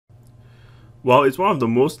While it's one of the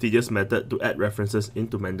most tedious methods to add references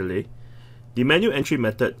into Mendeley, the manual entry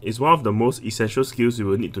method is one of the most essential skills you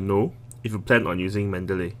will need to know if you plan on using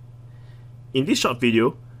Mendeley. In this short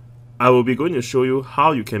video, I will be going to show you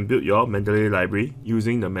how you can build your Mendeley library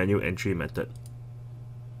using the manual entry method.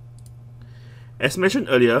 As mentioned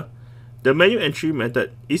earlier, the manual entry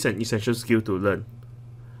method is an essential skill to learn.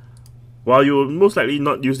 While you will most likely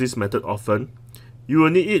not use this method often, you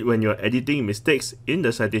will need it when you are editing mistakes in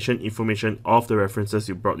the citation information of the references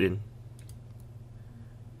you brought in.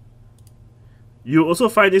 You will also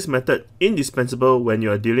find this method indispensable when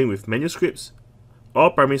you are dealing with manuscripts or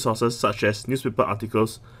primary sources such as newspaper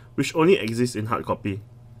articles which only exist in hard copy.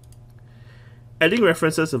 Adding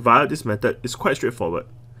references via this method is quite straightforward.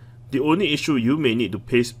 The only issue you may need to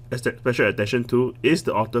pay special attention to is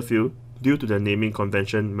the author field due to the naming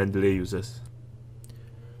convention Mendeley uses.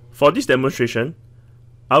 For this demonstration,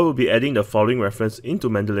 I will be adding the following reference into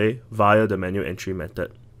Mendeley via the manual entry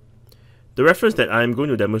method. The reference that I am going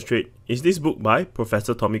to demonstrate is this book by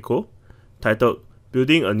Professor Tommy Koh, titled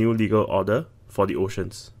Building a New Legal Order for the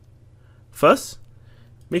Oceans. First,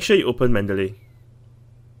 make sure you open Mendeley.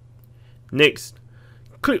 Next,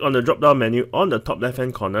 click on the drop-down menu on the top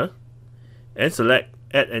left-hand corner and select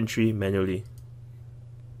Add Entry Manually.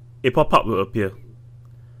 A pop-up will appear.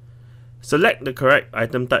 Select the correct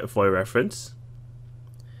item type for your reference.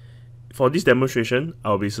 For this demonstration,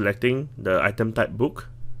 I will be selecting the item type book.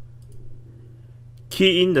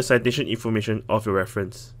 Key in the citation information of your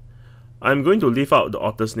reference. I am going to leave out the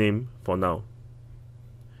author's name for now.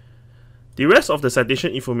 The rest of the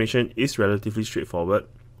citation information is relatively straightforward.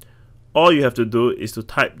 All you have to do is to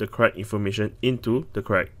type the correct information into the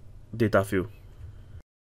correct data field.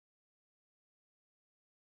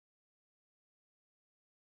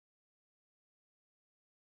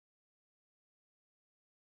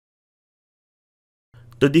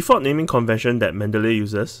 The default naming convention that Mendeley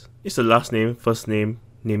uses is the last name, first name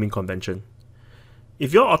naming convention.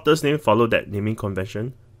 If your author's name follows that naming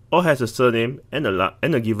convention or has a surname and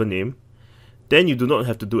a given name, then you do not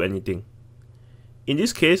have to do anything. In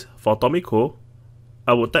this case, for Tommy Koh,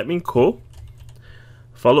 I will type in Koh,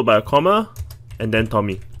 followed by a comma, and then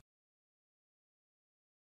Tommy.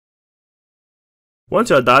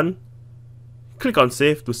 Once you are done, click on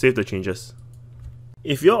Save to save the changes.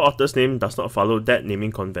 If your author's name does not follow that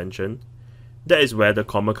naming convention, that is where the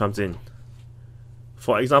comma comes in.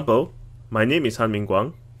 For example, my name is Han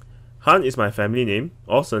Mingguang. Han is my family name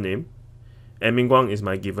or surname, and Mingguang is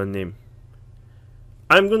my given name.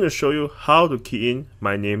 I'm going to show you how to key in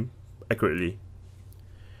my name accurately.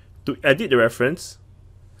 To edit the reference,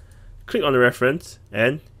 click on the reference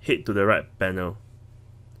and head to the right panel.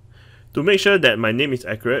 To make sure that my name is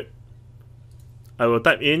accurate, I will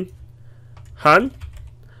type in Han,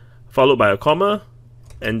 followed by a comma,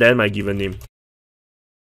 and then my given name.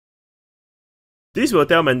 This will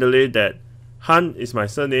tell Mendeley that Han is my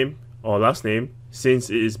surname or last name since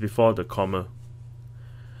it is before the comma.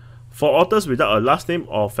 For authors without a last name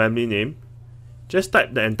or family name, just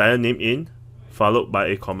type the entire name in, followed by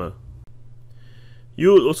a comma.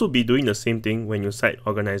 You will also be doing the same thing when you cite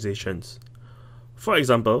organizations. For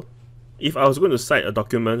example, if I was going to cite a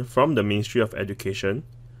document from the Ministry of Education,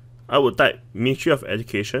 I would type Ministry of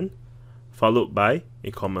Education, followed by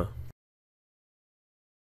a comma.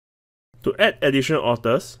 To add additional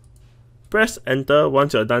authors, press Enter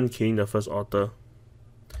once you are done keying the first author.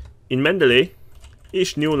 In Mendeley,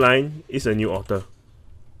 each new line is a new author.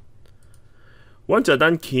 Once you are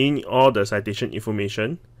done keying all the citation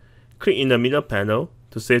information, click in the middle panel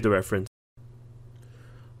to save the reference.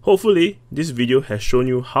 Hopefully, this video has shown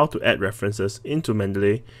you how to add references into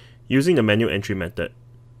Mendeley using the manual entry method.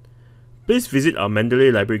 Please visit our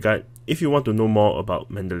Mendeley library guide if you want to know more about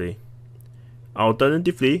Mendeley.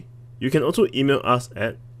 Alternatively, you can also email us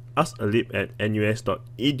at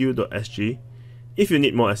askalib@nus.edu.sg if you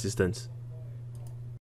need more assistance.